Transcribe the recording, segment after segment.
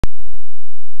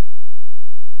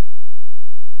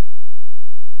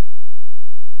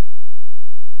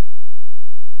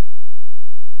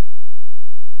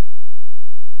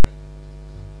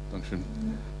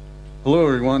function. Hello,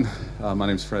 everyone. My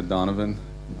name is Fred Donovan.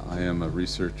 I am a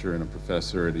researcher and a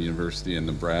professor at a university in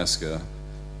Nebraska,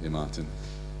 Yamaton.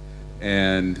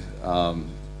 And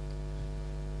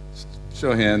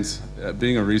show of hands,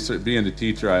 being a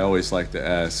teacher, I always like to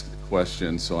ask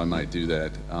questions, so I might do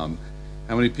that. How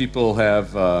many people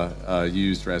have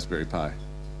used Raspberry Pi?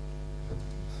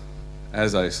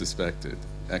 As I suspected.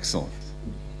 Excellent.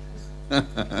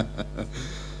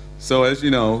 So as you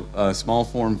know, small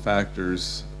form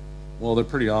factors, well, they're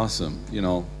pretty awesome. You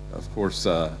know, of course,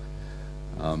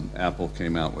 Apple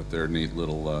came out with their neat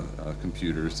little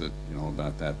computers that, you know,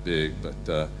 about that big,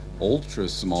 but ultra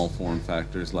small form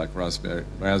factors like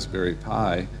Raspberry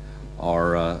Pi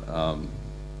are,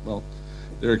 well,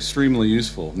 they're extremely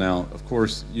useful. Now, of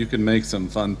course, you can make some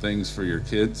fun things for your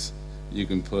kids. You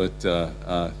can put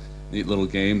neat little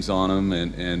games on them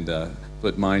and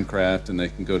put Minecraft, and they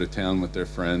can go to town with their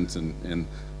friends and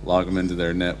log them into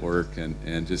their network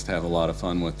and just have a lot of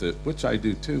fun with it, which I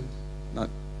do too. Not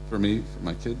for me, for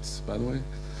my kids, by the way.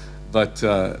 But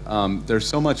there's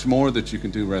so much more that you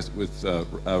can do with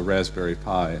Raspberry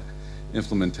Pi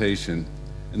implementation,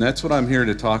 and that's what I'm here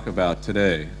to talk about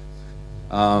today.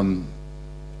 And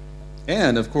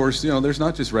of course, you know, there's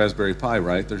not just Raspberry Pi,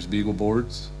 right? There's Beagle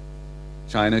boards.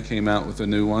 China came out with a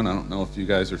new one. I don't know if you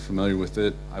guys are familiar with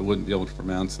it. I wouldn't be able to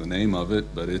pronounce the name of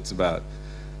it, but it's about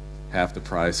half the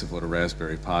price of what a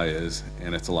Raspberry Pi is,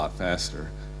 and it's a lot faster,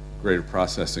 greater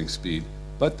processing speed.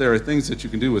 But there are things that you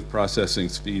can do with processing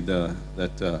speed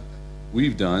that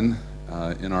we've done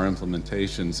in our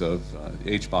implementations of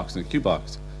the HBox and the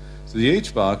QBox. So the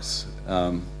HBox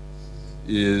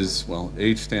is, well,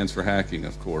 H stands for hacking,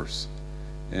 of course.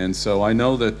 And so I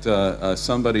know that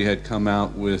somebody had come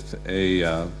out with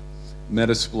a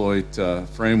Metasploit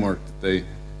framework that they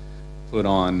put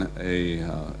on a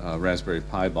Raspberry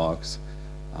Pi box,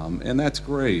 and that's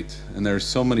great. And there's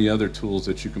so many other tools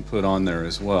that you can put on there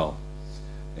as well.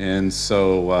 And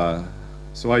so,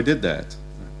 so I did that.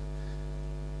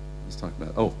 Let's talk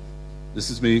about. Oh, this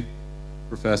is me,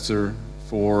 professor.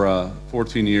 For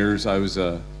 14 years, I was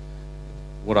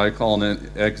what I call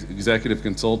an executive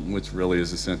consultant, which really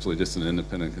is essentially just an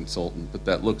independent consultant, but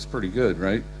that looks pretty good,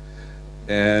 right?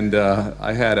 And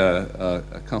I had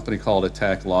a company called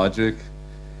Attack Logic,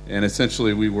 and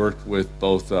essentially we worked with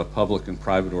both public and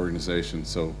private organizations,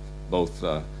 so both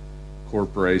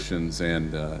corporations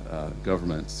and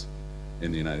governments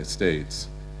in the United States.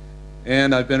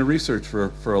 And I've been a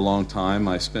researcher for a long time.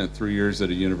 I spent 3 years at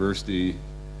a university,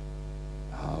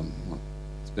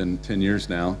 it's been 10 years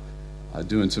now,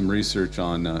 doing some research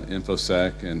on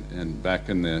InfoSec and back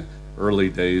in the early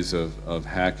days of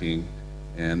hacking,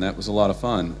 and that was a lot of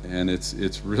fun, and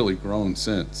it's really grown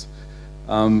since.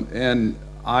 And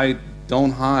I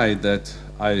don't hide that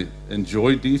I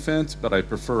enjoy defense, but I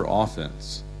prefer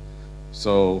offense.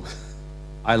 So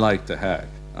I like to hack,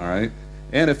 all right?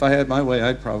 And if I had my way,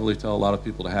 I'd probably tell a lot of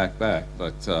people to hack back,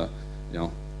 but you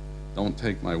know, don't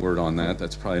take my word on that.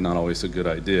 That's probably not always a good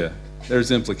idea.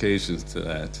 There's implications to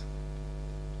that.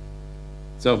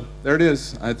 So there it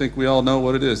is. I think we all know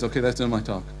what it is. Okay, that's the end of my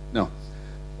talk. No.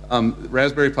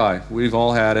 Raspberry Pi, we've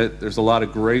all had it. There's a lot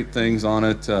of great things on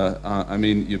it. I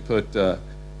mean, you put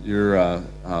your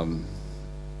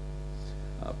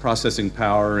processing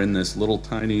power in this little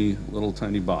tiny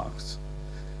box.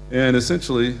 And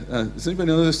essentially, does anybody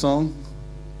know this song?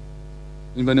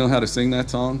 Anybody know how to sing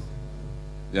that song?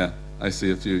 Yeah, I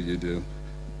see a few of you do.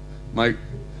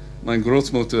 Meine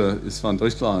Großmutter ist von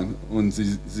Deutschland und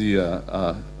sie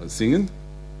singen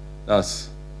das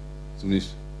zu mich.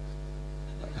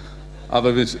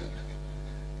 Aber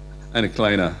eine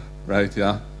kleine, right?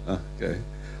 Ja? Okay.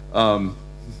 Kein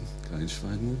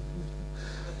Schwein.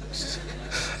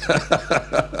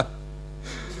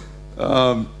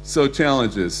 So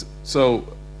challenges. So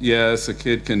yes, a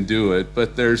kid can do it,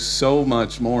 but there's so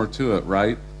much more to it,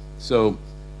 right? So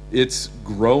it's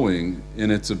growing in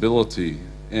its ability.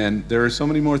 And there are so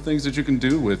many more things that you can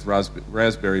do with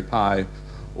Raspberry Pi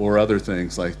or other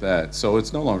things like that. So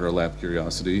it's no longer a lab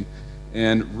curiosity.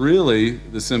 And really,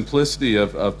 the simplicity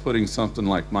of putting something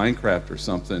like Minecraft or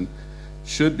something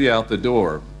should be out the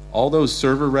door. All those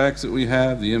server racks that we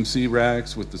have, the MC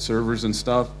racks with the servers and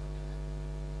stuff,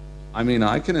 I mean,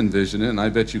 I can envision it, and I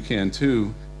bet you can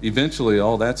too. Eventually,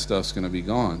 all that stuff's going to be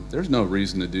gone. There's no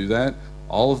reason to do that.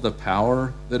 All of the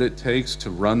power that it takes to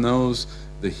run those,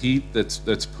 the heat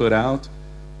that's put out,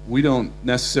 we don't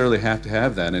necessarily have to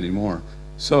have that anymore.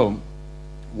 So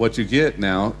what you get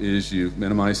now is you've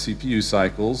minimized CPU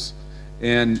cycles,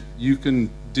 and you can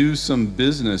do some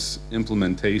business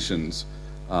implementations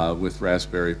with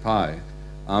Raspberry Pi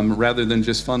rather than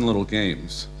just fun little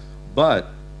games. But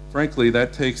frankly,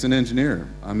 that takes an engineer.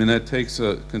 I mean, that takes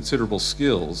considerable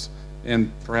skills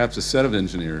and perhaps a set of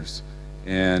engineers.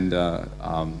 And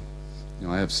you know,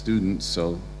 I have students,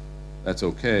 so that's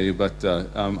okay. But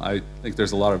I think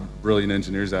there's a lot of brilliant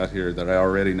engineers out here that I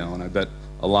already know, and I bet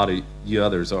a lot of you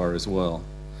others are as well.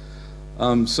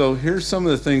 So here's some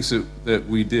of the things that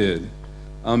we did.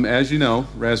 As you know,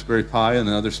 Raspberry Pi and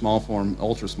other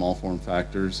ultra small form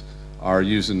factors are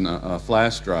using a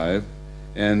flash drive.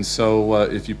 And so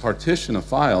if you partition a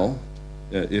file,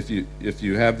 if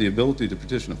you have the ability to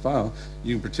partition a file,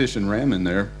 you can partition RAM in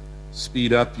there,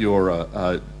 speed up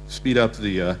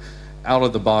the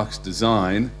out-of-the-box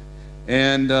design,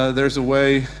 and there's a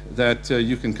way that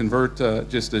you can convert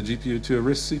just a GPU to a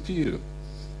RISC CPU.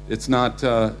 It's not,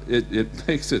 it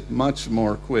makes it much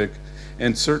more quick,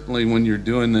 and certainly when you're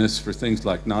doing this for things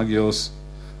like Nagios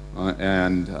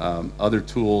and other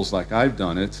tools like I've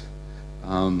done it,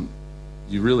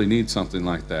 you really need something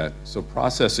like that. So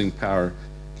processing power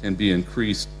can be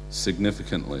increased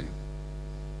significantly.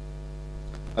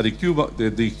 The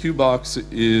QBox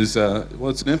is, well,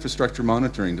 it's an infrastructure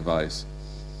monitoring device.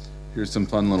 Here's some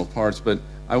fun little parts, but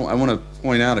I want to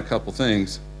point out a couple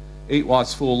things. 8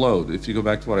 watts full load. If you go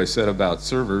back to what I said about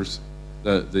servers,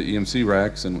 the EMC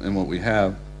racks and what we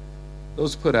have,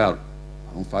 those put out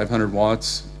 500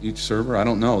 watts each server. I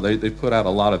don't know. They put out a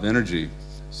lot of energy.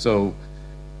 So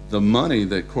the money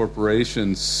that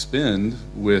corporations spend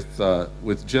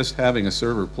with just having a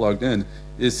server plugged in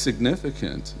is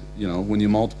significant. You know, when you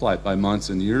multiply it by months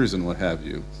and years and what have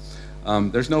you.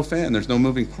 There's no fan. There's no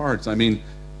moving parts. I mean,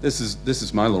 this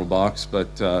is my little box,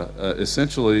 but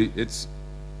essentially it's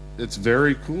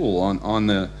very cool on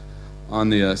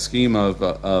the scheme of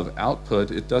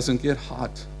output. It doesn't get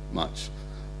hot much.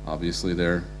 Obviously,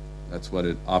 that's what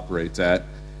it operates at,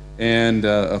 and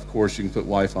of course you can put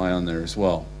Wi-Fi on there as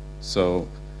well. So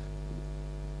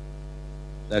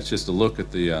that's just a look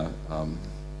at the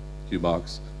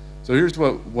QBox. So here's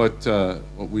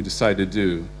what we decided to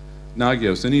do.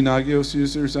 Nagios. Any Nagios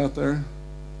users out there?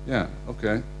 Yeah.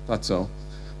 Okay. Thought so.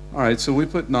 All right. So we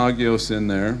put Nagios in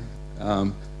there,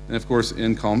 and of course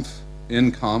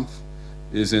inconf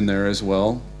is in there as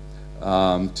well,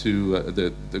 to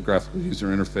the graphical user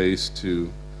interface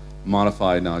to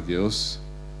modify Nagios.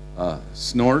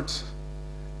 Snort,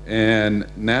 and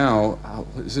now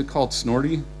is it called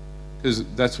Snorty? Because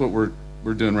that's what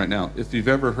we're doing right now. If you've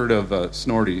ever heard of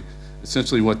Snorty,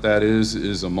 essentially what that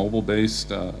is a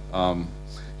mobile-based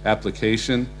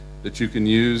application that you can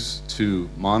use to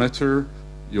monitor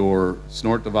your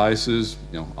Snort devices,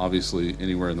 you know, obviously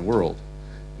anywhere in the world.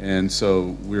 And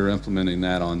so we're implementing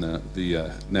that on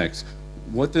the next.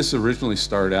 What this originally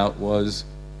started out was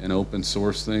an open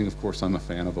source thing. Of course, I'm a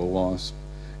fan of OWASP,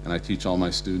 and I teach all my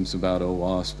students about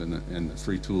OWASP and the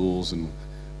free tools, and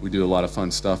we do a lot of fun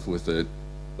stuff with it.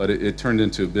 But it turned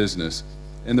into a business.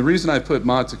 And the reason I put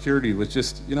ModSecurity was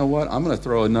just, you know what, I'm going to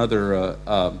throw another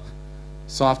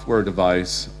software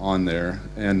device on there.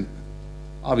 And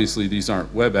obviously these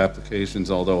aren't web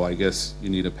applications, although I guess you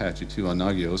need Apache 2 on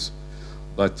Nagios.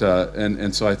 But,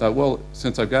 and so I thought, well,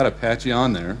 since I've got Apache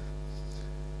on there,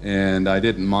 and I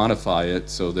didn't modify it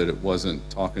so that it wasn't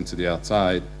talking to the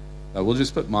outside, we'll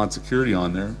just put ModSecurity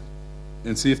on there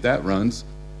and see if that runs,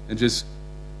 and just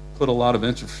put a lot of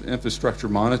infrastructure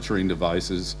monitoring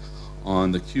devices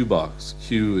on the QBox.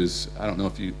 Q is, I don't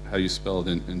know how you spell it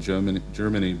in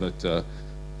Germany, but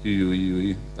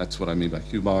QUE, that's what I mean by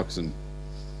QBox, and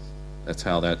that's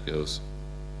how that goes.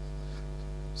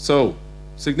 So,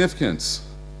 significance,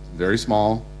 very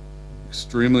small,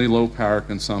 extremely low power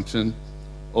consumption,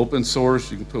 open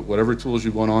source, you can put whatever tools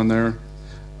you want on there.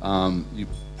 You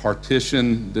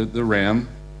partition the RAM,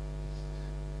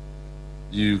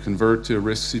 you convert to a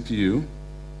RISC CPU,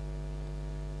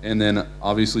 and then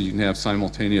obviously you can have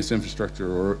simultaneous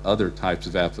infrastructure or other types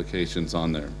of applications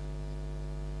on there.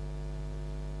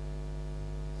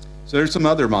 So there's some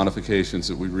other modifications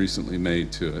that we recently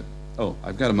made to it. Oh,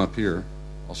 I've got them up here.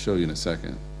 I'll show you in a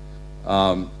second.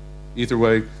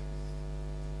 Etherway,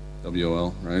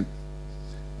 WOL, right?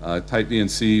 Type B and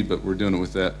C, but we're doing it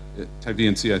with that. Type B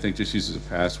and C, I think, just uses a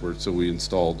password, so we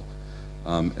installed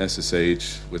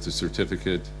SSH with a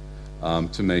certificate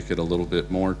to make it a little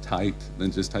bit more tight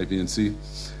than just Type B and C.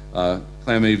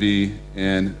 ClamAV,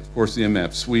 and of course the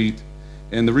Nmap suite.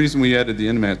 And the reason we added the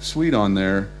Nmap suite on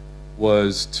there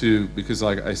was because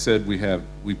like I said,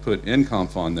 we put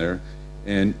nconf on there,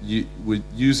 and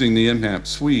using the Nmap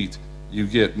suite, you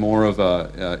get more of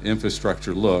a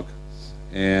infrastructure look,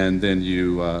 and then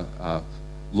you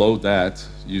load that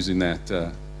using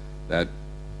that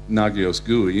Nagios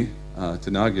GUI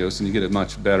to Nagios, and you get a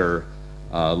much better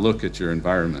look at your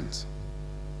environment.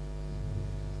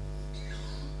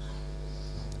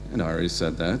 And I already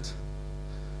said that.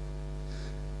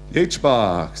 The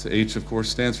HBox, the H of course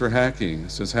stands for hacking.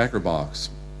 It says HackerBox.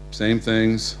 Same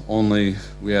things, only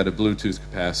we add a Bluetooth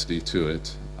capacity to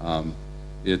it.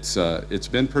 It's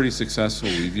been pretty successful.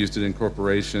 We've used it in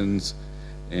corporations,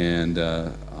 and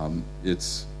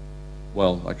it's,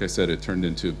 well, like I said, it turned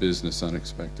into a business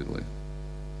unexpectedly.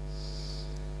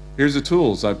 Here's the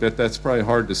tools. I bet that's probably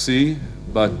hard to see,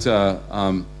 but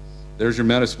there's your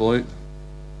Metasploit,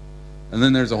 and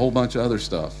then there's a whole bunch of other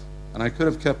stuff. And I could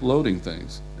have kept loading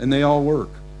things, and they all work.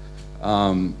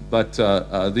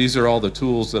 But these are all the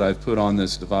tools that I've put on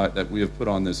this device, that we have put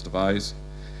on this device,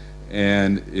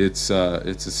 and it's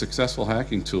a successful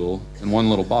hacking tool in one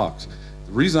little box.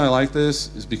 The reason I like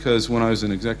this is because when I was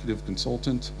an executive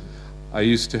consultant, I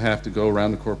used to have to go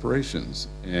around to corporations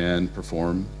and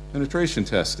perform penetration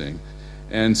testing.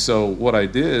 And so what I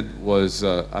did was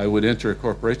I would enter a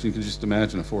corporation. You can just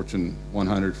imagine a Fortune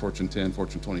 100, Fortune 10,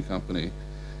 Fortune 20 company.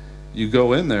 You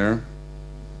go in there,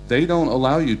 they don't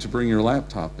allow you to bring your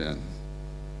laptop in.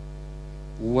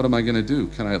 What am I going to do?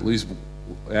 Can I at least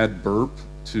add burp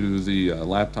to the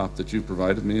laptop that you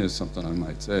provided me, is something I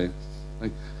might say.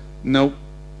 Like, nope,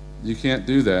 you can't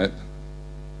do that.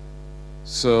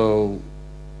 So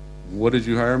what did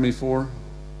you hire me for?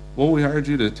 Well, we hired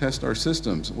you to test our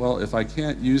systems. Well, if I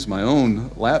can't use my own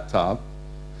laptop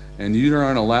and you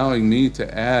aren't allowing me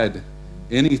to add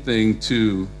anything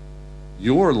to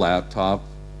your laptop,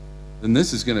 then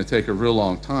this is going to take a real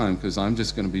long time, because I'm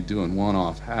just going to be doing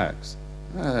one-off hacks.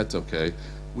 That's okay.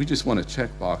 We just want a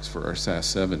checkbox for our SAS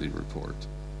 70 report.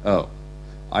 Oh,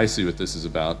 I see what this is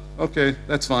about. Okay,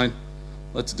 that's fine.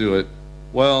 Let's do it.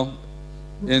 Well,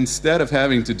 instead of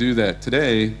having to do that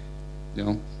today, you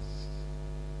know,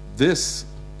 this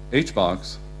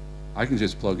HBox, I can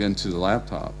just plug into the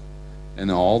laptop, and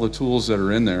all the tools that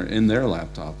are in there, in their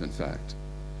laptop, in fact.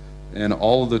 And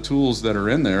all of the tools that are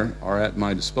in there are at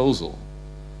my disposal.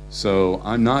 So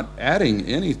I'm not adding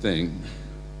anything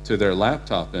to their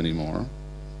laptop anymore.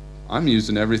 I'm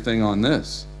using everything on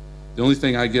this. The only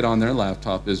thing I get on their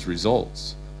laptop is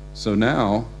results. So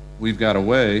now we've got a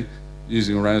way,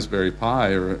 using a Raspberry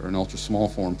Pi or an ultra small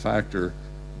form factor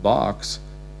box,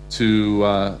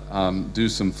 to do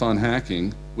some fun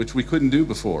hacking, which we couldn't do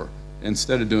before,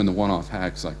 instead of doing the one-off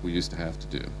hacks like we used to have to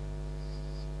do.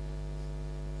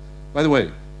 By the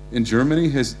way, in Germany,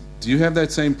 do you have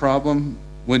that same problem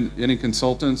when any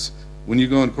consultants, when you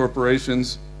go in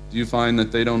corporations, do you find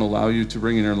that they don't allow you to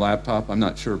bring in your laptop? I'm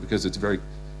not sure, because it's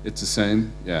the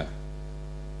same. Yeah.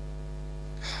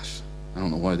 Gosh, I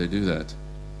don't know why they do that.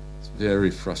 It's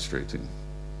very frustrating.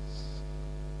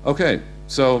 Okay,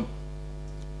 so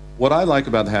what I like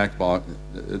about the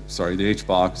the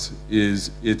HBox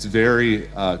is it's very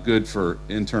good for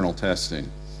internal testing.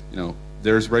 You know,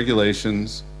 there's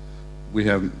regulations. We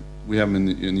have them in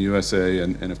the USA,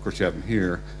 and of course you have them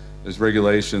here. There's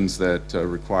regulations that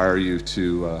require you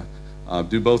to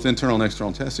do both internal and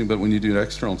external testing, but when you do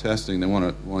external testing, they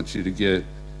want you to get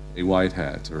a white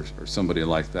hat or somebody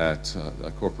like that,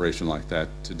 a corporation like that,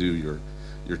 to do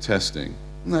your testing.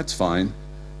 And that's fine.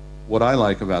 What I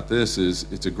like about this is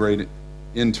it's a great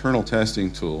internal testing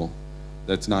tool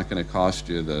that's not going to cost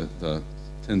you the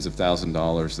tens of thousands of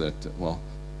dollars that, well,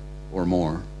 or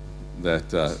more, that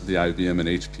the IBM and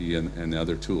HP and the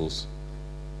other tools,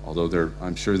 although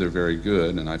I'm sure they're very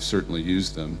good, and I've certainly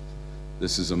used them,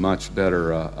 this is a much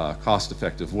better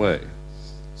cost-effective way.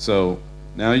 So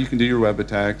now you can do your web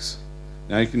attacks,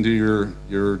 now you can do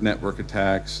your network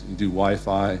attacks, you do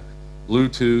Wi-Fi,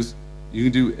 Bluetooth, you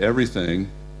can do everything.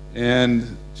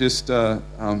 And just, what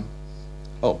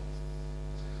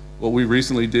we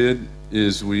recently did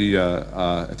is we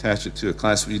attached it to a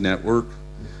Class V network,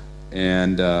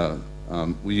 and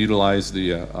we utilized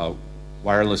the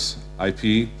wireless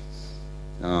IP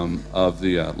of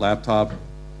the laptop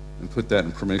and put that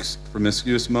in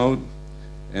promiscuous mode,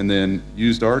 and then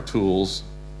used our tools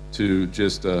to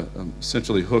just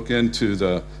essentially hook into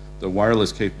the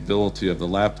wireless capability of the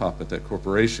laptop at that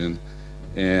corporation,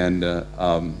 and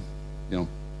you know,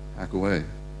 hack away.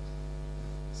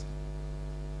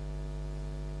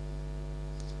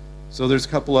 So there's a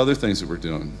couple other things that we're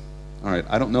doing. All right,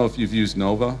 I don't know if you've used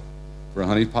Nova for a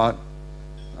honeypot,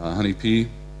 honeybee.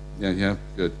 Yeah, you have?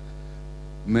 Good.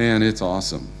 Man, it's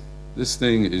awesome. This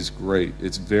thing is great.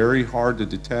 It's very hard to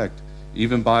detect,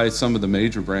 even by some of the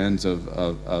major brands of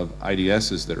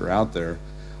IDSs that are out there.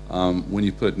 When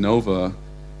you put Nova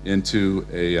into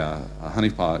a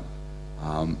honeypot,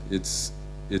 it's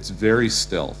very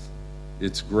stealth.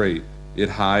 It's great. It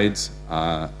hides.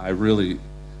 I really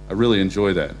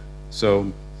enjoy that.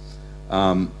 So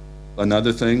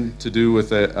another thing to do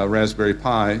with a Raspberry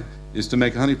Pi is to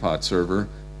make a honeypot server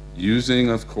using,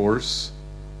 of course,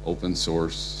 open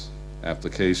source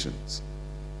applications.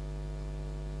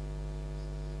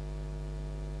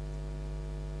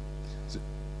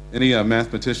 Any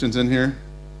mathematicians in here?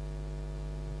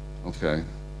 Okay.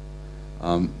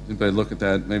 Anybody look at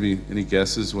that? Maybe any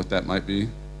guesses what that might be?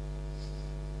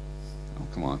 Oh,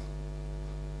 come on.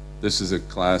 This is a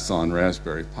class on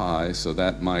Raspberry Pi, so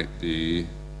that might be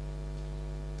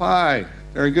Pi.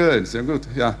 Very good.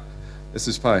 Yeah, this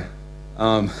is Pi.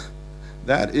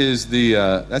 That is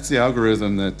that's the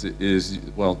algorithm that is,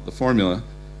 well, the formula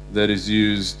that is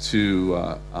used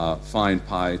to find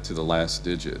pi to the last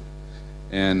digit.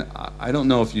 And I don't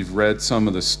know if you've read some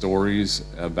of the stories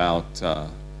about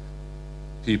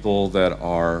people that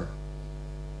are,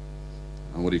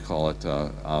 what do you call it,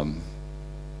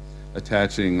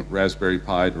 attaching Raspberry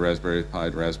Pi to Raspberry Pi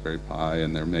to Raspberry Pi,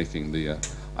 and they're making the,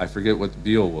 I forget what,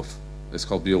 Beowulf, it's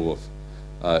called Beowulf.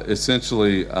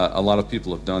 Essentially, a lot of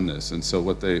people have done this, and so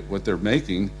what they're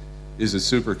making is a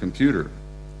supercomputer.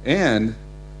 And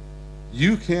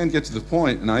you can get to the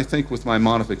point, and I think with my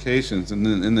modifications, and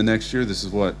then in the next year, this is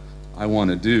what I want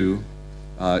to do,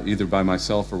 either by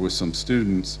myself or with some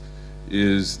students,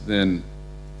 is then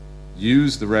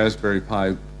use the Raspberry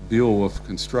Pi Beowulf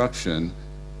construction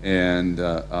and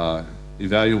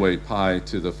evaluate pi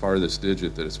to the farthest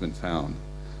digit that has been found.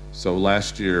 So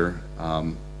last year,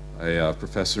 a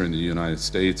professor in the United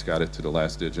States got it to the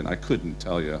last digit. I couldn't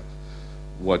tell you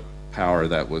what power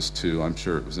that was to. I'm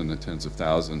sure it was in the tens of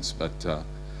thousands, but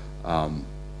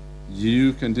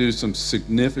you can do some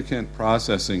significant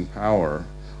processing power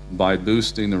by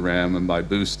boosting the RAM and by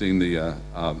boosting the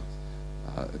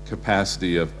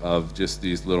capacity of just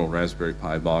these little Raspberry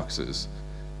Pi boxes,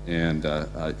 and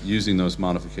using those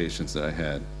modifications that I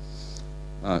had.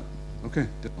 Okay.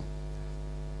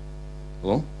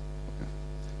 Hello?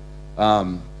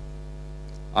 Okay.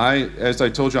 As I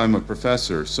told you, I'm a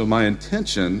professor, so my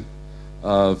intention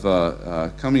of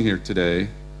coming here today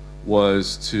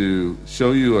was to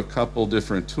show you a couple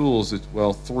different tools,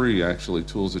 well, three actually,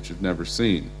 tools that you've never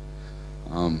seen.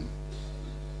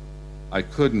 I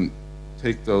couldn't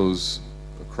take those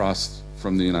across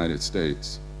from the United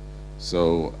States,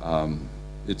 so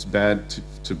it's bad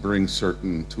to bring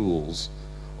certain tools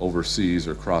overseas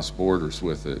or cross borders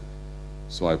with it.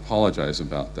 So I apologize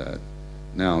about that.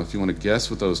 Now, if you want to guess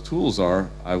what those tools are,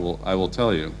 I will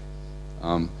tell you.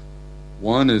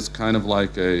 One is kind of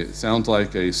like sounds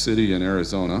like a city in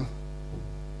Arizona.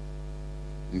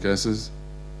 Any guesses?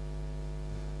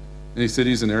 Any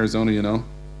cities in Arizona you know?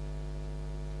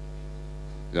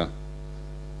 Yeah,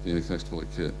 Phoenix Exploit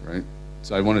Kit, right?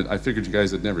 So I figured you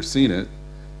guys had never seen it,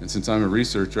 and since I'm a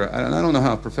researcher, I don't know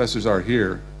how professors are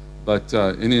here, but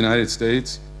in the United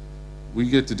States, we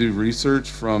get to do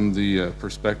research from the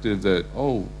perspective that,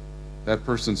 oh, that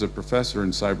person's a professor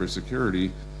in cybersecurity.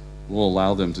 We'll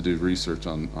allow them to do research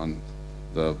on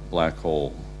the black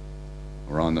hole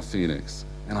or on the Phoenix.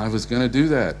 And I was going to do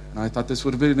that, and I thought this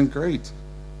would have been a great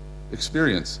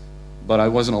experience, but I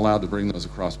wasn't allowed to bring those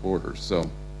across borders. So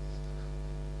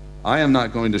I am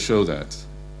not going to show that.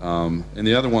 And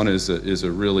the other one is a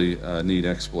really neat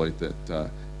exploit that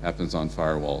happens on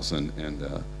firewalls, and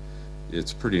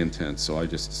it's pretty intense, so I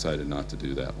just decided not to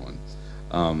do that one.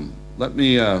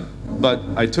 But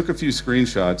I took a few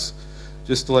screenshots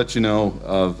just to let you know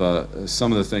of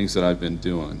some of the things that I've been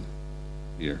doing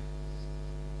here.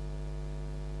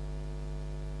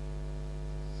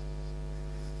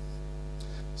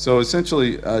 So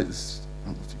essentially, I don't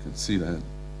know if you can see that,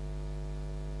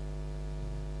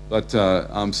 but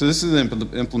so this is the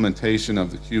implementation of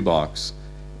the QBox,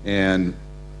 and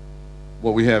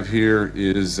what we have here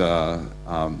is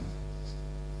ARPA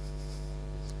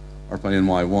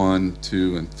NY1,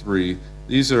 2, and 3.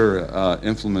 These are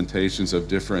implementations of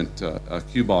different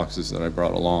QBoxes that I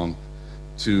brought along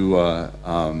to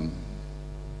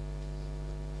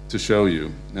show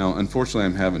you. Now, unfortunately,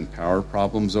 I'm having power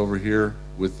problems over here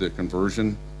with the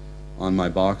conversion on my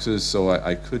boxes, so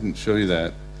I couldn't show you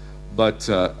that. But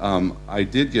I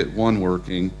did get one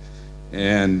working,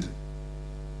 and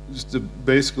just to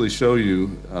basically show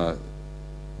you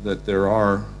that there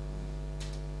are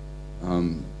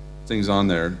things on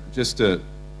there, just to,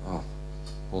 oh,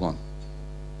 hold on.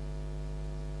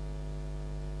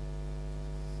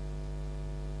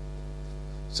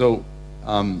 So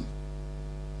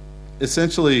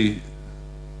essentially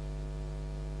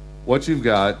what you've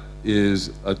got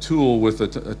is a tool with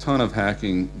a ton of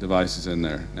hacking devices in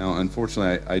there. Now,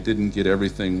 unfortunately, I didn't get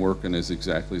everything working as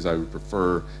exactly as I would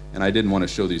prefer, and I didn't want to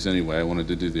show these anyway. I wanted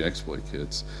to do the exploit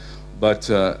kits. But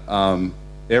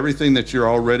everything that you're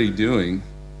already doing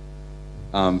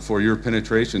for your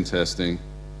penetration testing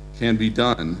can be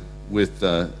done with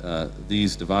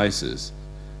these devices.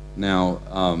 Now,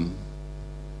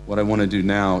 what I want to do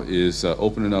now is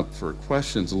open it up for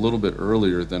questions a little bit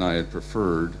earlier than I had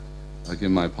preferred.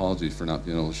 Again, my apologies for not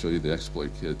being able to show you the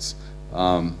exploit kits.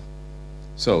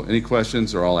 So, any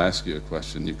questions, or I'll ask you a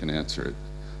question, you can answer it.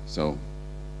 So,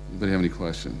 anybody have any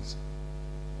questions?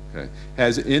 Okay.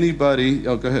 Has anybody,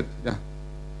 oh, go ahead, yeah.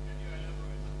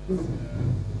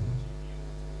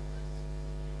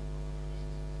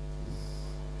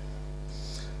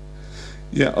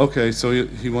 Yeah, okay, so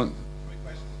he wants. Quick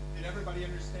question. Did everybody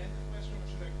understand the question, or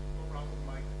should I go around with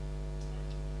the mic?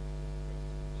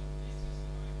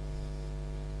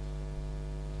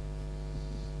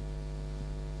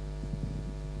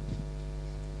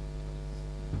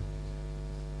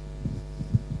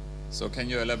 So can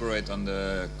you elaborate on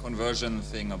the conversion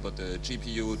thing about the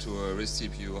GPU to a RISC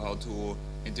CPU, how to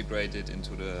integrate it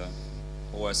into the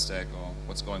OS stack, or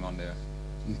what's going on there?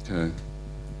 Okay.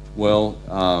 Well,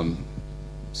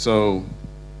 so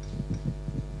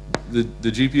the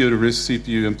GPU to RISC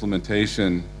CPU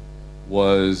implementation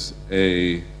was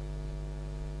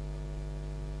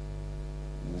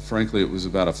frankly, it was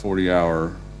about a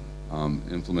 40-hour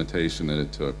implementation that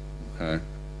it took, okay?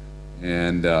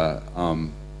 And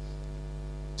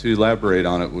to elaborate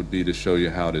on it would be to show you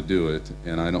how to do it,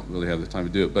 and I don't really have the time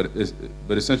to do it,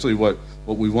 but essentially what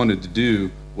we wanted to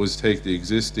do was take the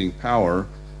existing power,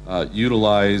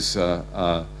 utilize,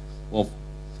 well,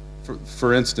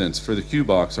 for instance, for the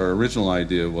Q-Box, our original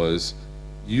idea was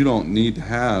you don't need to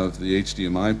have the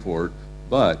HDMI port,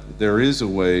 but there is a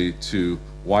way to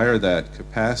wire that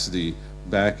capacity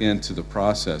back into the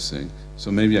processing.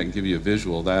 So maybe I can give you a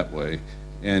visual that way.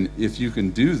 And if you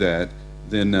can do that,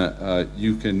 then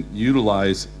you can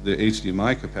utilize the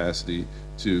HDMI capacity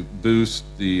to boost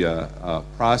the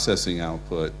processing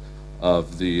output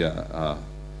of the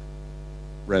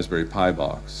Raspberry Pi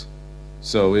box.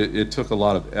 So it took a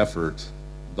lot of effort,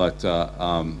 but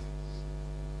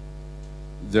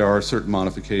there are certain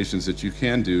modifications that you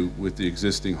can do with the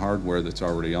existing hardware that's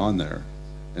already on there.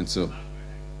 And so,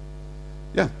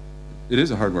 yeah, it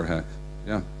is a hardware hack,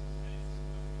 yeah.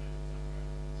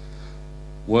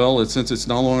 Well, since it's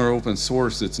no longer open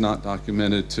source, it's not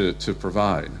documented to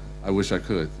provide. I wish I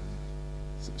could.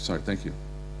 Sorry, thank you.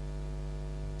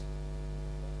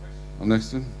 I'm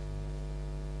next in.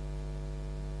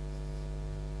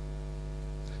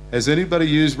 Has anybody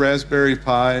used Raspberry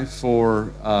Pi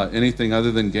for anything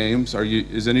other than games?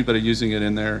 Is anybody using it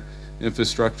in their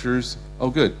infrastructures? Oh,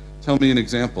 good. Tell me an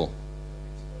example.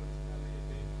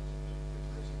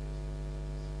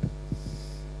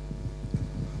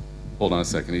 Hold on a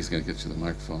second, he's going to get you the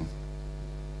microphone.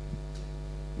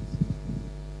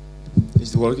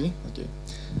 Is it working? Okay.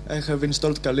 I have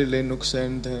installed Kali Linux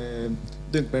and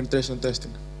doing penetration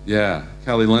testing. Yeah,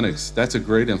 Kali Linux. That's a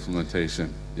great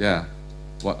implementation. Yeah.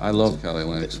 Well, I love Kali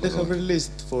Linux. They have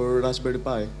released for Raspberry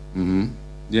Pi. Mm-hmm.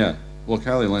 Yeah. Well,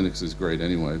 Kali Linux is great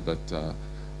anyway, but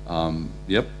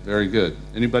yep, very good.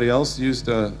 Anybody else used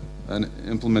an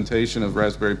implementation of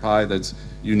Raspberry Pi that's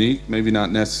unique, maybe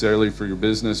not necessarily for your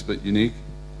business, but unique?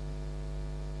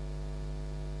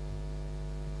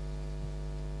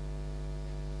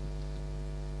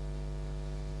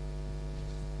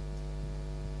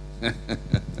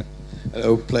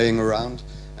 Hello, playing around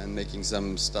and making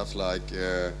some stuff like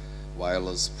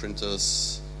wireless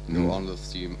printers go on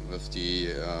with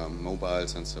the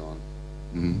mobiles and so on.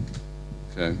 Mm-hmm.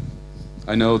 Okay.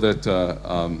 I know that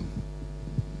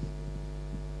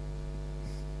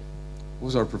what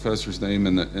was our professor's name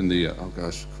in the oh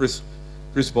gosh, Chris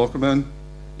Bolkerman?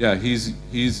 Yeah, he's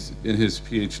in his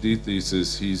PhD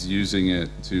thesis. He's using it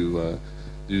to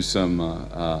do some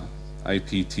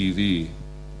IPTV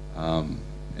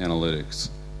analytics,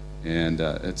 and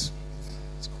it's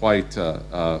quite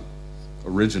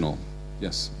original.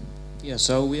 Yes. Yeah.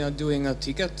 So we are doing a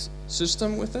ticket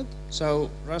system with it. So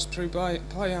Raspberry Pi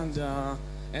and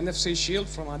NFC Shield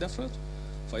from Adafruit,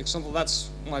 for example, that's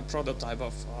my prototype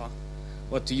of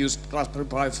what to use Raspberry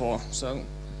Pi for. So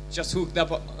just hook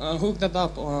that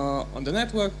up on the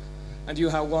network, and you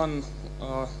have one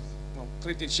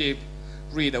pretty cheap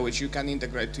reader which you can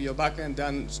integrate to your backend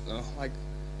and like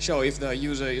show if the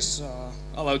user is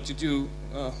allowed to do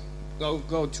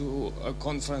go to a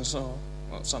conference or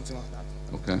something like that.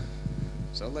 Okay.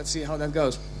 So let's see how that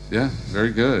goes. Yeah,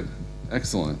 very good.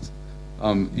 Excellent.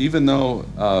 Even though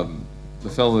the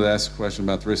fellow that asked a question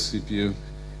about the RISC CPU,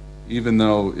 even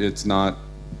though it's not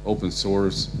open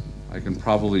source, I can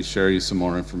probably share you some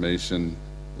more information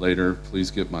later.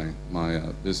 Please get my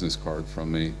business card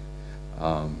from me.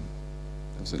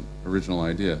 That's an original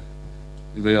idea.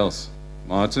 Anybody else?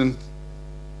 Martin,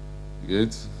 you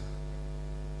good?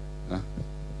 Huh?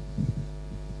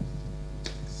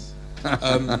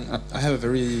 I have a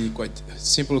very quite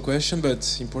simple question,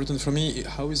 but important for me.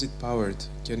 How is it powered?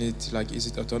 Can it is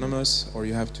it autonomous, or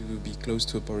you have to be close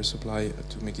to a power supply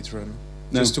to make it run?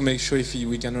 No. Just to make sure if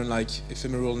we can run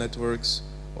ephemeral networks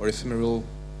or ephemeral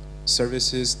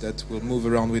services that will move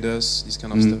around with us, this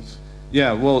kind of stuff.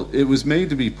 Yeah, well, it was made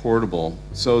to be portable.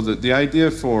 So the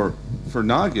idea for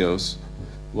Nagios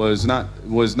was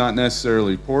not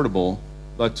necessarily portable,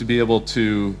 but to be able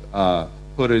to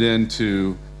put it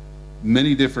into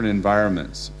many different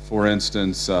environments. For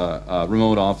instance,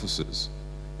 remote offices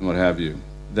and what have you,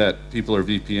 that people are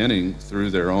VPNing through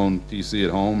their own PC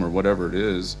at home or whatever it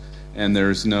is, and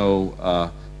there's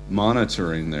no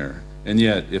monitoring there. And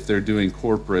yet, if they're doing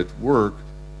corporate work,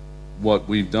 what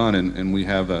we've done, and we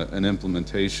have an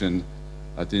implementation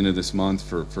at the end of this month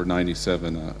for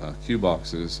 97 Q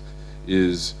boxes,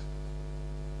 is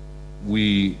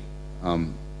we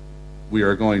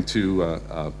are going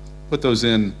to put those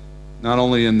in not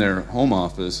only in their home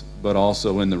office, but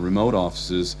also in the remote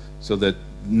offices, so that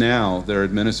now their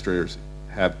administrators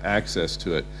have access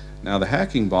to it. Now the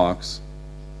hacking box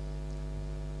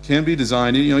can be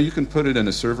designed, you can put it in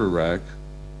a server rack,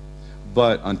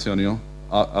 but Antonio,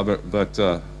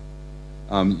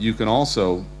 you can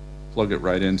also plug it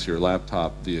right into your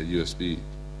laptop via USB.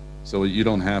 So you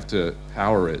don't have to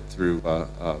power it through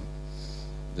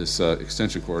this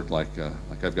extension cord like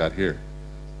I've got here.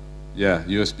 Yeah,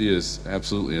 USB is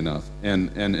absolutely enough,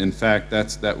 and in fact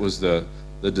that was the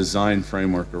design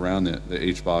framework around the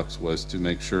HBox, was to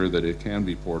make sure that it can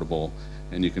be portable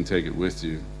and you can take it with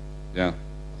you. Yeah.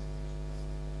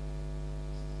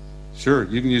 Sure,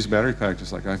 you can use a battery pack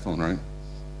just like iPhone, right?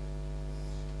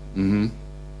 Mm-hmm.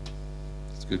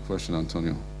 That's a good question,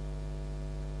 Antonio.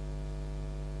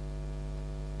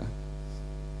 Yeah.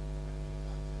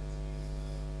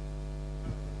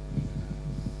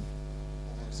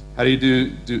 How do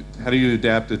you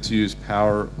adapt it to use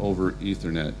power over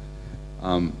Ethernet?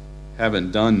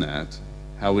 Haven't done that.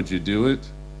 How would you do it?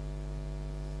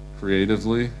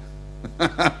 Creatively?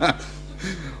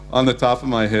 On the top of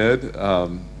my head,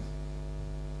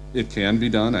 it can be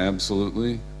done,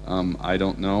 absolutely. I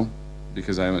don't know,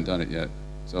 because I haven't done it yet.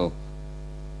 So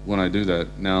when I do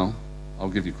that now, I'll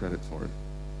give you credit for it.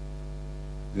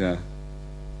 Yeah.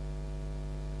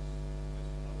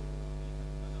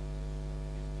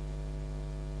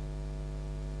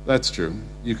 That's true.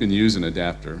 You can use an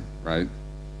adapter, right?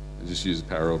 And just use a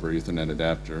power over Ethernet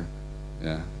adapter.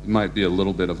 Yeah. It might be a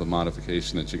little bit of a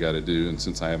modification that you got to do, and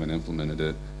since I haven't implemented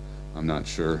it, I'm not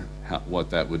sure what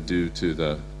that would do to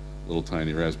the little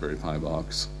tiny Raspberry Pi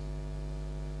box.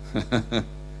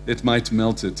 It might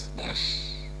melt it.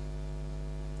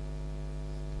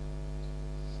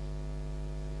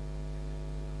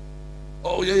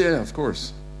 Oh, yeah, of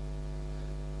course.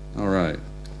 All right.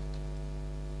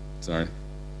 Sorry.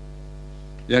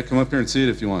 Yeah, come up here and see it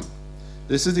if you want.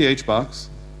 This is the HBox.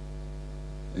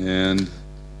 And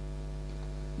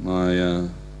my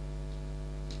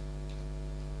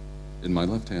in my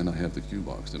left hand I have the Q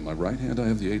box. In my right hand I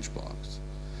have the H box.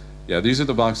 Yeah, these are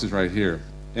the boxes right here.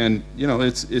 And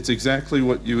it's exactly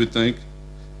what you would think.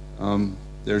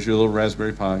 There's your little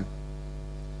Raspberry Pi.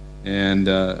 And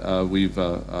we've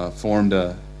formed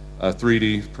a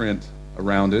 3D print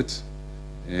around it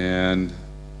and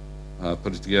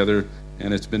put it together,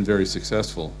 and it's been very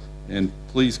successful. And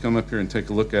please come up here and take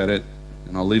a look at it,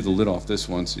 and I'll leave the lid off this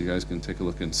one so you guys can take a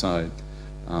look inside.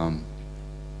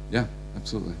 Yeah,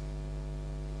 absolutely.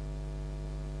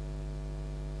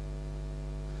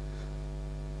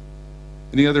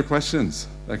 Any other questions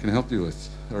I can help you with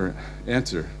or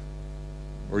answer,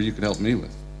 or you can help me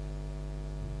with?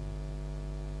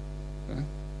 Okay.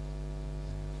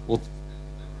 Well,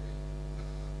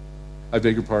 I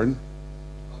beg your pardon?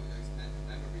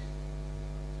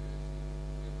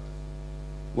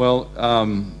 Well,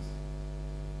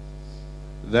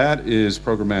 that is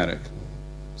programmatic.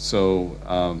 So,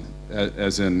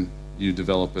 as in you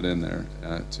develop it in there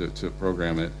to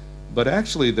program it. But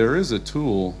actually, there is a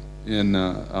tool in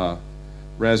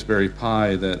Raspberry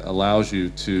Pi that allows you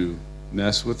to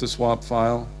mess with the swap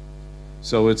file.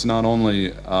 So it's not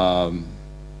only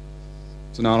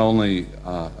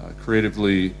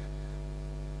creatively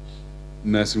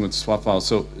messing with the swap file.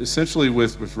 So essentially,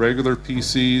 with regular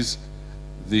PCs,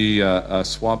 the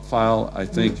swap file I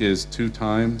think is 2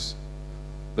 times,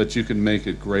 but you can make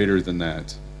it greater than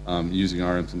that using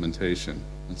our implementation.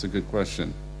 That's a good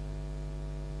question.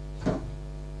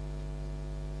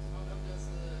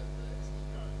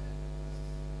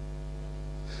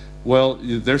 Well,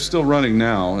 they're still running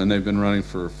now, and they've been running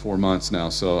for 4 months now,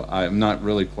 so I'm not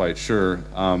really quite sure.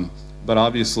 But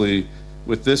obviously,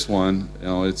 with this one, you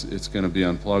know, it's going to be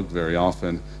unplugged very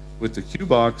often. With the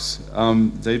Qbox,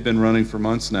 they've been running for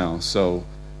months now, so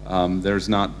there's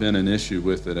not been an issue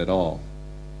with it at all.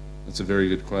 That's a very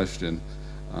good question,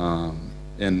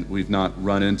 and we've not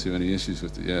run into any issues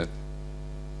with it yet.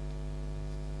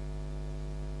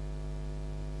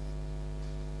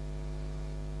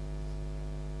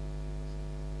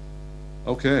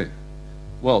 Okay.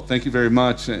 Well, thank you very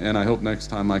much, and I hope next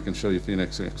time I can show you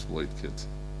Phoenix exploit kits.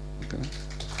 Okay.